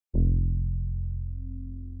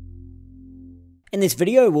In this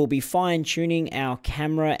video, we'll be fine-tuning our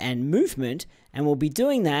camera and movement, and we'll be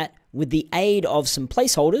doing that with the aid of some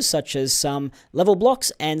placeholders, such as some level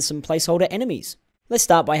blocks and some placeholder enemies. Let's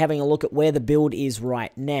start by having a look at where the build is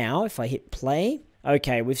right now. If I hit play,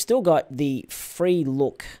 okay, we've still got the free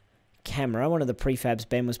look camera, one of the prefabs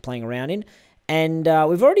Ben was playing around in, and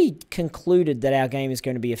we've already concluded that our game is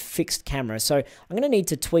going to be a fixed camera, so I'm going to need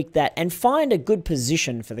to tweak that and find a good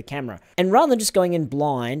position for the camera. And rather than just going in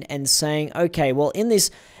blind and saying, okay, well, in this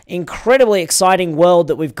incredibly exciting world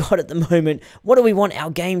that we've got at the moment, what do we want our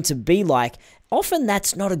game to be like? Often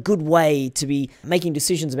that's not a good way to be making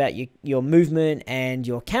decisions about your movement and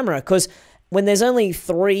your camera, because when there's only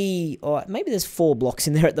 3 or maybe there's 4 blocks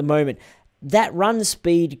in there at the moment, that run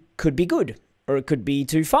speed could be good, or it could be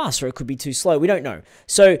too fast, or it could be too slow. We don't know.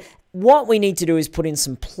 So what we need to do is put in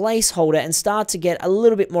some placeholder and start to get a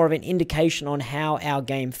little bit more of an indication on how our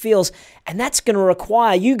game feels. And that's going to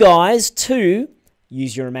require you guys to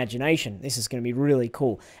use your imagination. This is going to be really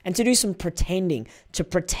cool. And to do some pretending, to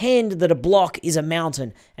pretend that a block is a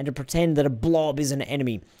mountain and to pretend that a blob is an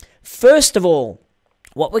enemy. First of all,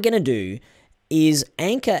 what we're going to do is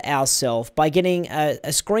anchor ourselves by getting a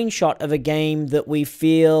screenshot of a game that we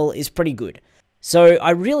feel is pretty good. So I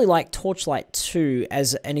really like Torchlight 2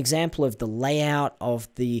 as an example of the layout of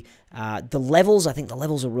the levels. I think the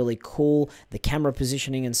levels are really cool, the camera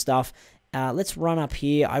positioning and stuff. Let's run up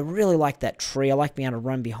here. I really like that tree. I like being able to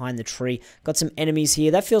run behind the tree. Got some enemies here.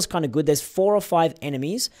 That feels kind of good. There's 4 or 5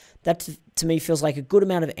 enemies. That to me feels like a good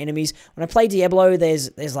amount of enemies. When I play Diablo,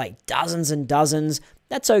 there's like dozens and dozens.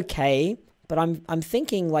 That's okay, but I'm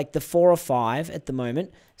thinking like the 4 or 5 at the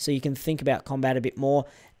moment, so you can think about combat a bit more.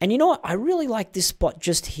 And you know what? I really like this spot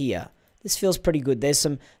just here. This feels pretty good. There's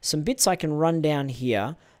some bits I can run down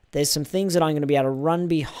here. There's some things that I'm going to be able to run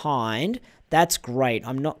behind. That's great.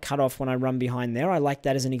 I'm not cut off when I run behind there. I like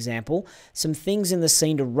that as an example. Some things in the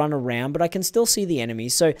scene to run around, but I can still see the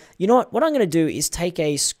enemies. So you know what? What I'm going to do is take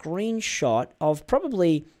a screenshot of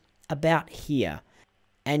probably about here.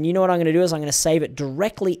 And you know what I'm going to do is I'm going to save it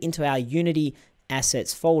directly into our Unity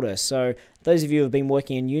assets folder. So those of you who have been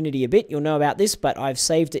working in Unity a bit, you'll know about this, but I've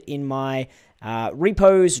saved it in my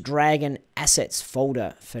repos dragon assets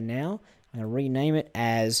folder for now. I'm going to rename it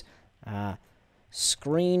as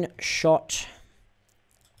screenshot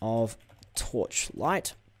of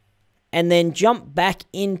Torchlight, and then jump back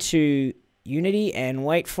into Unity and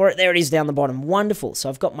wait for it. There it is down the bottom. Wonderful. So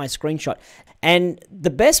I've got my screenshot. And the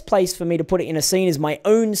best place for me to put it in a scene is my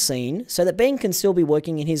own scene, so that Ben can still be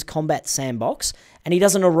working in his combat sandbox, and he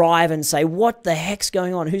doesn't arrive and say, what the heck's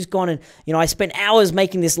going on? Who's gone and, you know, I spent hours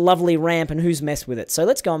making this lovely ramp and who's messed with it? So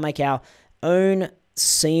let's go and make our own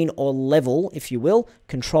scene or level, if you will.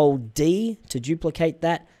 Control D to duplicate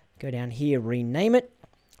that. Go down here, rename it.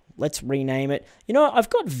 Let's rename it. You know,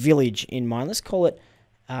 I've got village in mind. Let's call it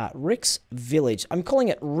Rick's Village. I'm calling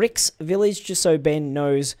it Rick's Village just so Ben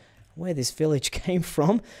knows where this village came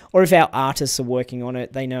from, or if our artists are working on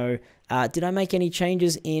it, they know. Did I make any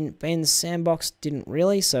changes in Ben's sandbox? Didn't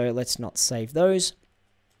really, so let's not save those.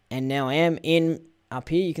 And now I am in, up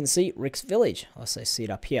here, you can see Rick's Village. I'll also see it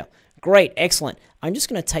up here. Great, excellent. I'm just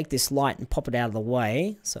going to take this light and pop it out of the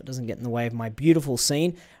way so it doesn't get in the way of my beautiful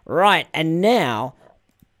scene. Right, and now,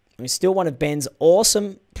 we still one of Ben's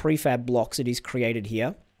awesome prefab blocks that he's created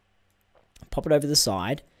here. Pop it over the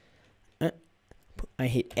side. I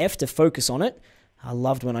hit F to focus on it. I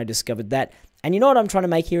loved when I discovered that. And you know what I'm trying to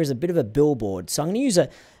make here is a bit of a billboard. So I'm going to use a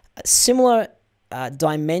similar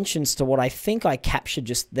dimensions to what I think I captured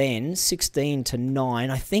just then, 16 to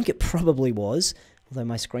 9. I think it probably was, although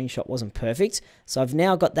my screenshot wasn't perfect. So I've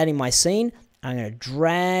now got that in my scene. I'm going to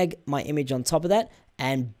drag my image on top of that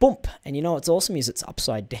and boom. And you know what's awesome is it's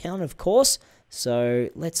upside down, of course. So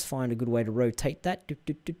let's find a good way to rotate that. Doop,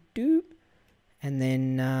 doop, doop, doop. And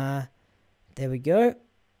then there we go.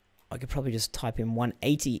 I could probably just type in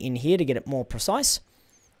 180 in here to get it more precise.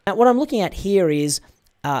 Now, what I'm looking at here is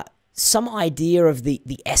some idea of the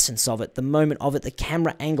essence of it, the moment of it, the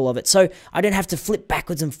camera angle of it. So I don't have to flip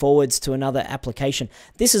backwards and forwards to another application.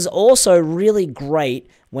 This is also really great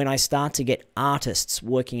when I start to get artists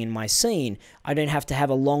working in my scene. I don't have to have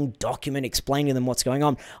a long document explaining to them what's going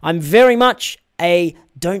on. I'm very much a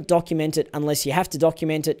don't document it unless you have to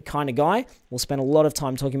document it kind of guy. We'll spend a lot of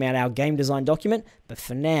time talking about our game design document, but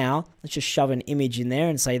for now, let's just shove an image in there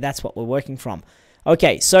and say that's what we're working from.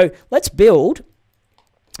 Okay, so let's build.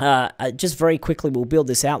 Just very quickly, we'll build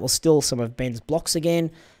this out. We'll steal some of Ben's blocks again.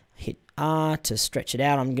 Hit R to stretch it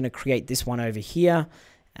out. I'm going to create this one over here.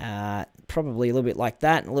 Probably a little bit like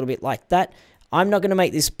that, and a little bit like that. I'm not going to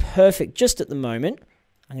make this perfect just at the moment.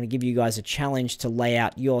 I'm going to give you guys a challenge to lay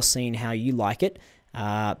out your scene how you like it.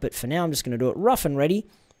 But for now, I'm just going to do it rough and ready.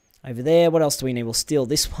 Over there, what else do we need? We'll steal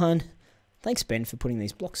this one. Thanks, Ben, for putting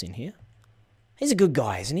these blocks in here. He's a good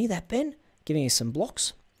guy, isn't he, that Ben? Giving us some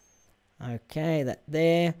blocks. Okay, that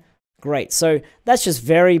there. Great, so that's just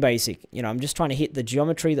very basic. You know, I'm just trying to hit the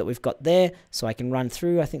geometry that we've got there so I can run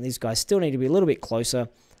through. I think these guys still need to be a little bit closer.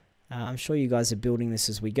 I'm sure you guys are building this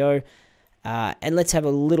as we go. And let's have a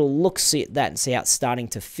little look-see at that and see how it's starting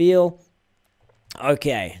to feel.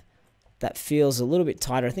 Okay, that feels a little bit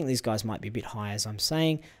tighter. I think these guys might be a bit high, as I'm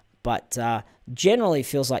saying. But generally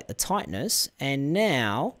feels like the tightness. And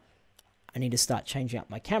now I need to start changing up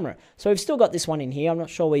my camera. So we've still got this one in here. I'm not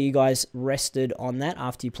sure where you guys rested on that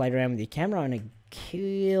after you played around with your camera. I'm going to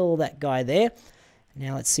kill that guy there.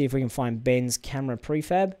 Now let's see if we can find Ben's camera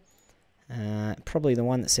prefab. Probably the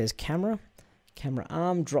one that says camera. Camera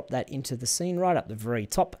arm. Drop that into the scene right up the very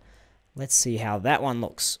top. Let's see how that one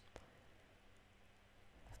looks.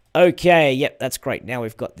 Okay, yep, that's great. Now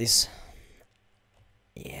we've got this.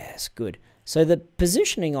 Yes, good. So the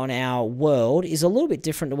positioning on our world is a little bit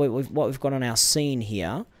different to what we've got on our scene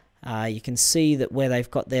here. You can see that where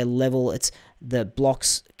they've got their level, it's the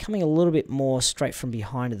blocks coming a little bit more straight from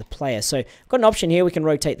behind of the player. So we've got an option here. We can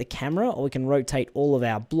rotate the camera or we can rotate all of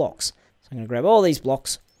our blocks. So I'm going to grab all these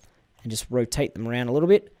blocks and just rotate them around a little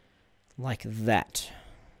bit like that.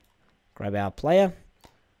 Grab our player.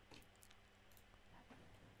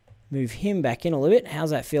 Move him back in a little bit. How's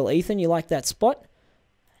that feel, Ethan? You like that spot?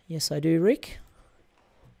 Yes, I do, Rick.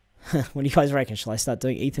 What do you guys reckon? Shall I start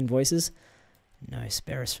doing Ethan voices? No,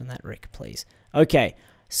 spare us from that, Rick, please. Okay,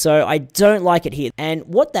 so I don't like it here. And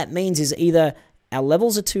what that means is either our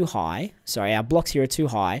levels are too high, sorry, our blocks here are too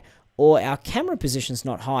high, or our camera position's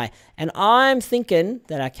not high. And I'm thinking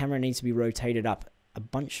that our camera needs to be rotated up a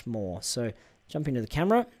bunch more. So jump into the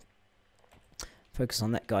camera. Focus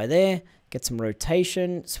on that guy there. Get some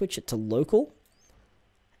rotation. Switch it to local.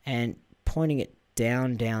 And pointing it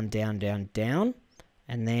down, down, down, down, down.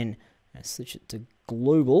 And then switch it to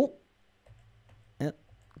global. Yep,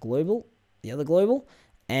 global. The other global.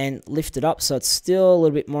 And lift it up so it's still a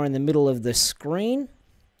little bit more in the middle of the screen.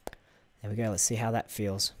 There we go. Let's see how that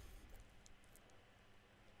feels.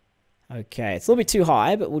 Okay, it's a little bit too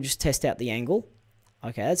high, but we'll just test out the angle.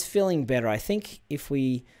 Okay, that's feeling better. I think if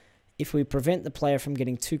we prevent the player from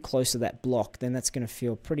getting too close to that block, then that's going to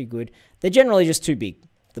feel pretty good. They're generally just too big,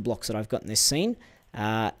 the blocks that I've got in this scene.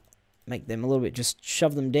 Make them a little bit, just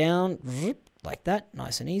shove them down, like that,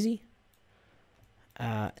 nice and easy.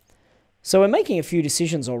 So we're making a few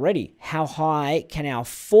decisions already. How high can our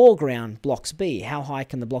foreground blocks be? How high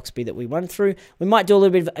can the blocks be that we run through? We might do a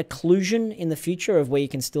little bit of occlusion in the future of where you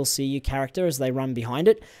can still see your character as they run behind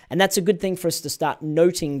it. And that's a good thing for us to start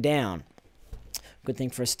noting down. Good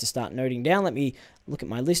thing for us to start noting down. Let me look at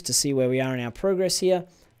my list to see where we are in our progress here.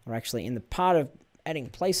 We're actually in the part of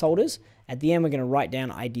adding placeholders. At the end, we're going to write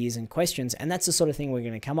down ideas and questions, and that's the sort of thing we're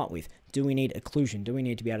going to come up with. Do we need occlusion? Do we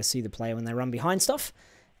need to be able to see the player when they run behind stuff?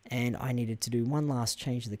 And I needed to do one last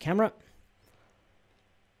change to the camera.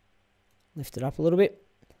 Lift it up a little bit.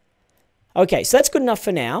 Okay, so that's good enough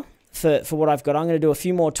for now. For what I've got, I'm going to do a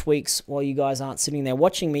few more tweaks while you guys aren't sitting there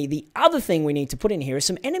watching me. The other thing we need to put in here is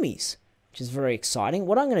some enemies, which is very exciting.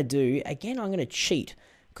 What I'm going to do, again, I'm going to cheat.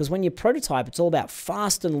 Because when you prototype, it's all about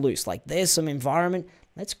fast and loose. Like, there's some environment.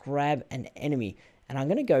 Let's grab an enemy. And I'm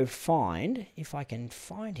going to go find, if I can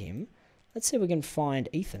find him. Let's see if we can find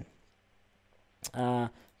Ethan.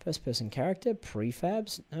 First person character,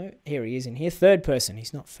 prefabs. No, here he is in here. Third person.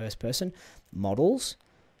 He's not first person. Models.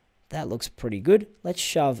 That looks pretty good. Let's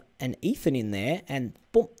shove an Ethan in there, and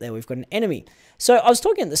boom, there we've got an enemy. So I was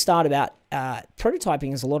talking at the start about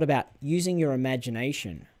prototyping is a lot about using your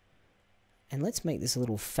imagination. And let's make this a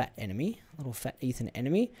little fat enemy, a little fat Ethan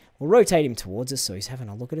enemy. We'll rotate him towards us so he's having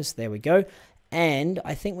a look at us. There we go. And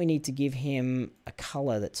I think we need to give him a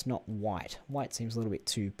color that's not white. White seems a little bit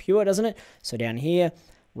too pure, doesn't it? So down here,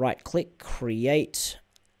 right click, create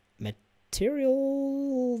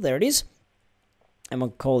material. There it is. And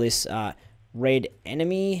we'll call this red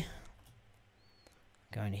enemy.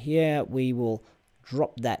 Going here, we will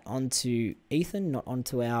drop that onto Ethan, not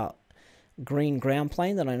onto our green ground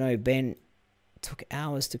plane that I know Ben took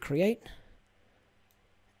hours to create.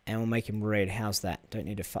 And we'll make him red. How's that? Don't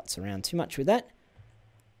need to futz around too much with that.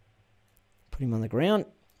 Put him on the ground.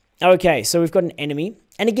 Okay, so we've got an enemy.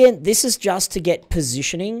 And again, this is just to get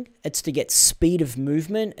positioning. It's to get speed of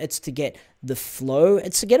movement. It's to get the flow.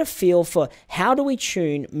 It's to get a feel for how do we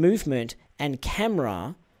tune movement and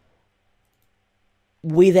camera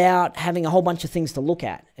without having a whole bunch of things to look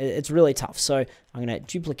at. It's really tough. So I'm going to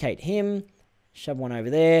duplicate him, shove one over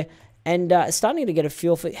there. And starting to get a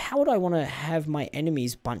feel for how would I want to have my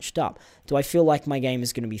enemies bunched up. Do I feel like my game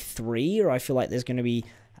is going to be 3, or I feel like there's going to be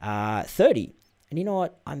 30? And you know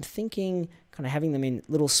what? I'm thinking kind of having them in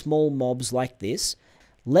little small mobs like this.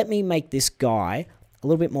 Let me make this guy a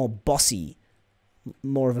little bit more bossy.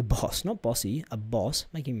 More of a boss. Not bossy, a boss.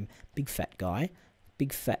 Make him big fat guy.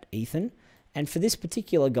 Big fat Ethan. And for this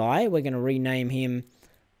particular guy, we're going to rename him...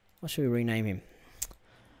 What should we rename him?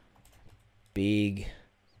 Big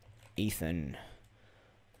Ethan.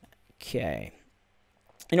 Okay.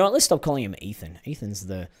 You know what? Let's stop calling him Ethan. Ethan's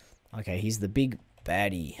the... Okay, he's the big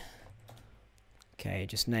baddie. Okay,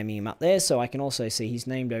 just naming him up there so I can also see he's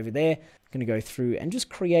named over there. I'm going to go through and just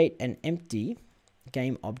create an empty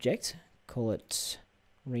game object. Call it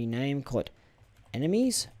rename, call it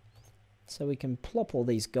enemies. So we can plop all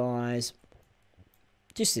these guys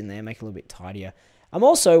just in there, make it a little bit tidier. I'm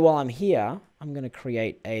also, while I'm here, I'm going to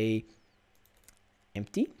create a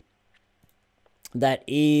empty that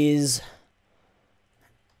is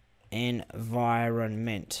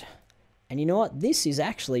environment. And you know what? This is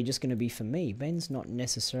actually just going to be for me. Ben's not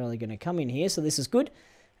necessarily going to come in here, so this is good.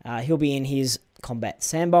 He'll be in his combat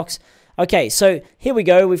sandbox. Okay, so here we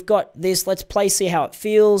go. We've got this. Let's play, see how it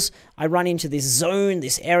feels. I run into this zone,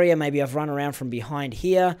 this area. Maybe I've run around from behind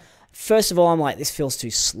here. First of all, I'm like, this feels too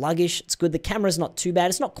sluggish. It's good. The camera's not too bad.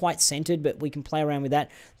 It's not quite centered, but we can play around with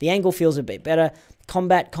that. The angle feels a bit better.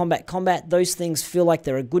 Combat, combat, combat. Those things feel like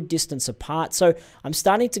they're a good distance apart. So I'm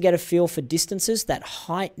starting to get a feel for distances. That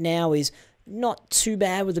height now is not too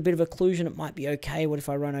bad with a bit of occlusion. It might be okay. What if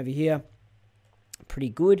I run over here? Pretty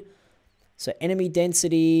good. So enemy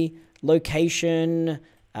density, location,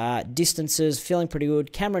 distances, feeling pretty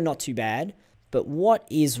good. Camera, not too bad. But what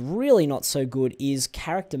is really not so good is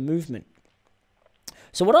character movement.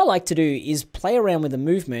 So what I like to do is play around with the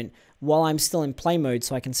movement while I'm still in play mode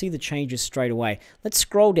so I can see the changes straight away. Let's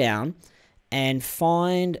scroll down and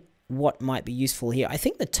find what might be useful here. I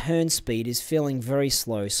think the turn speed is feeling very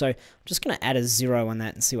slow. So I'm just going to add a 0 on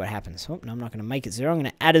that and see what happens. Oh, no, I'm not going to make it 0. I'm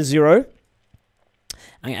going to add a 0.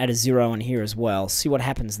 I'm going to add a 0 on here as well. See what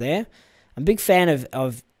happens there. I'm a big fan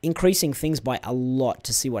of increasing things by a lot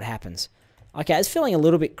to see what happens. Okay, it's feeling a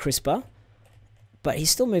little bit crisper, but he's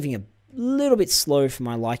still moving a little bit slow for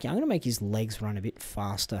my liking. I'm going to make his legs run a bit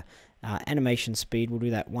faster. Animation speed, we'll do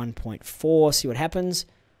that 1.4, see what happens.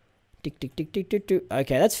 Tick, tick, tick, tick, tick, tick.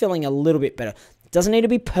 Okay, that's feeling a little bit better. Doesn't need to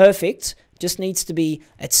be perfect, just needs to be,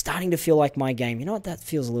 it's starting to feel like my game. You know what, that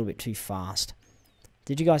feels a little bit too fast.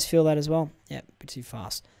 Did you guys feel that as well? Yeah, a bit too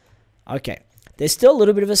fast. Okay. There's still a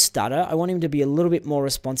little bit of a stutter. I want him to be a little bit more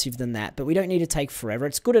responsive than that, but we don't need to take forever.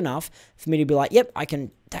 It's good enough for me to be like, yep, I can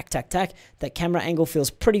tack, tack, tack. That camera angle feels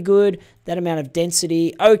pretty good. That amount of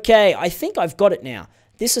density. Okay, I think I've got it now.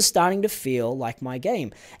 This is starting to feel like my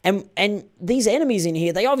game. And these enemies in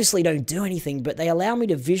here, they obviously don't do anything, but they allow me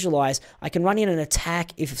to visualize. I can run in and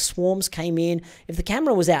attack if swarms came in. If the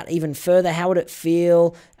camera was out even further, how would it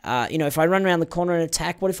feel? You know, if I run around the corner and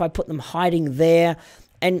attack, what if I put them hiding there?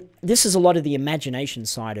 And this is a lot of the imagination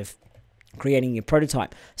side of creating your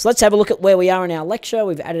prototype. So let's have a look at where we are in our lecture.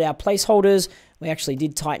 We've added our placeholders. We actually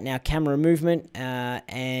did tighten our camera movement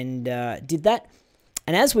and did that.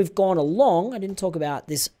 And as we've gone along, I didn't talk about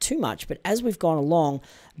this too much, but as we've gone along,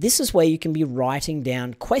 this is where you can be writing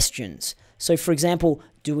down questions. So for example,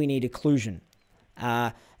 do we need occlusion?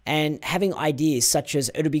 And having ideas such as,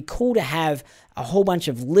 it would be cool to have a whole bunch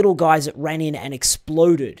of little guys that ran in and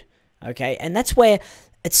exploded. Okay, and that's where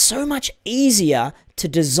it's so much easier to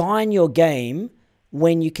design your game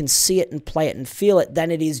when you can see it and play it and feel it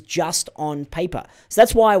than it is just on paper. So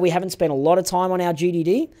that's why we haven't spent a lot of time on our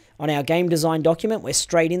GDD, on our game design document. We're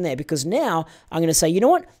straight in there because now I'm going to say, you know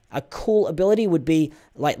what? A cool ability would be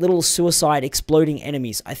like little suicide exploding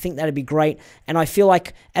enemies. I think that'd be great. And I feel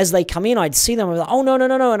like as they come in, I'd see them. I'm like, oh, no, no,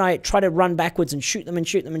 no, no. And I try to run backwards and shoot them and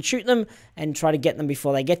shoot them and shoot them and try to get them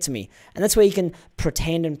before they get to me. And that's where you can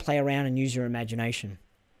pretend and play around and use your imagination.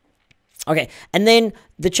 Okay, and then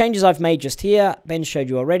the changes I've made just here, Ben showed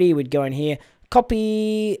you already. We'd go in here,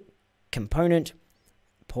 copy, component,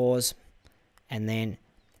 pause, and then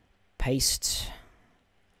paste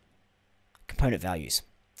component values.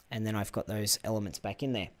 And then I've got those elements back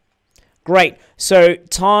in there. Great, so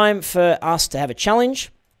time for us to have a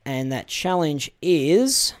challenge. And that challenge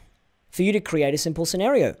is for you to create a simple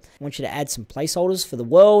scenario. I want you to add some placeholders for the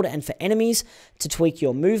world and for enemies to tweak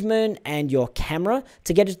your movement and your camera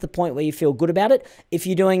to get it to the point where you feel good about it. If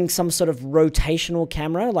you're doing some sort of rotational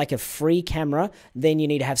camera, like a free camera, then you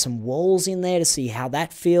need to have some walls in there to see how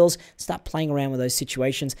that feels. Start playing around with those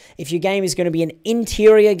situations. If your game is going to be an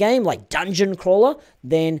interior game like dungeon crawler,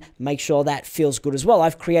 then make sure that feels good as well.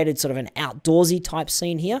 I've created sort of an outdoorsy type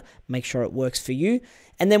scene here. Make sure it works for you.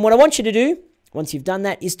 And then what I want you to do, once you've done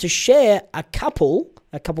that, is to share a couple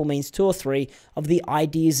means 2 or 3, of the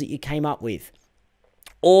ideas that you came up with,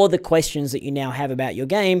 or the questions that you now have about your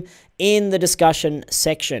game in the discussion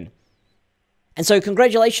section. And so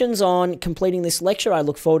congratulations on completing this lecture. I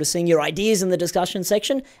look forward to seeing your ideas in the discussion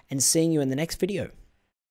section and seeing you in the next video.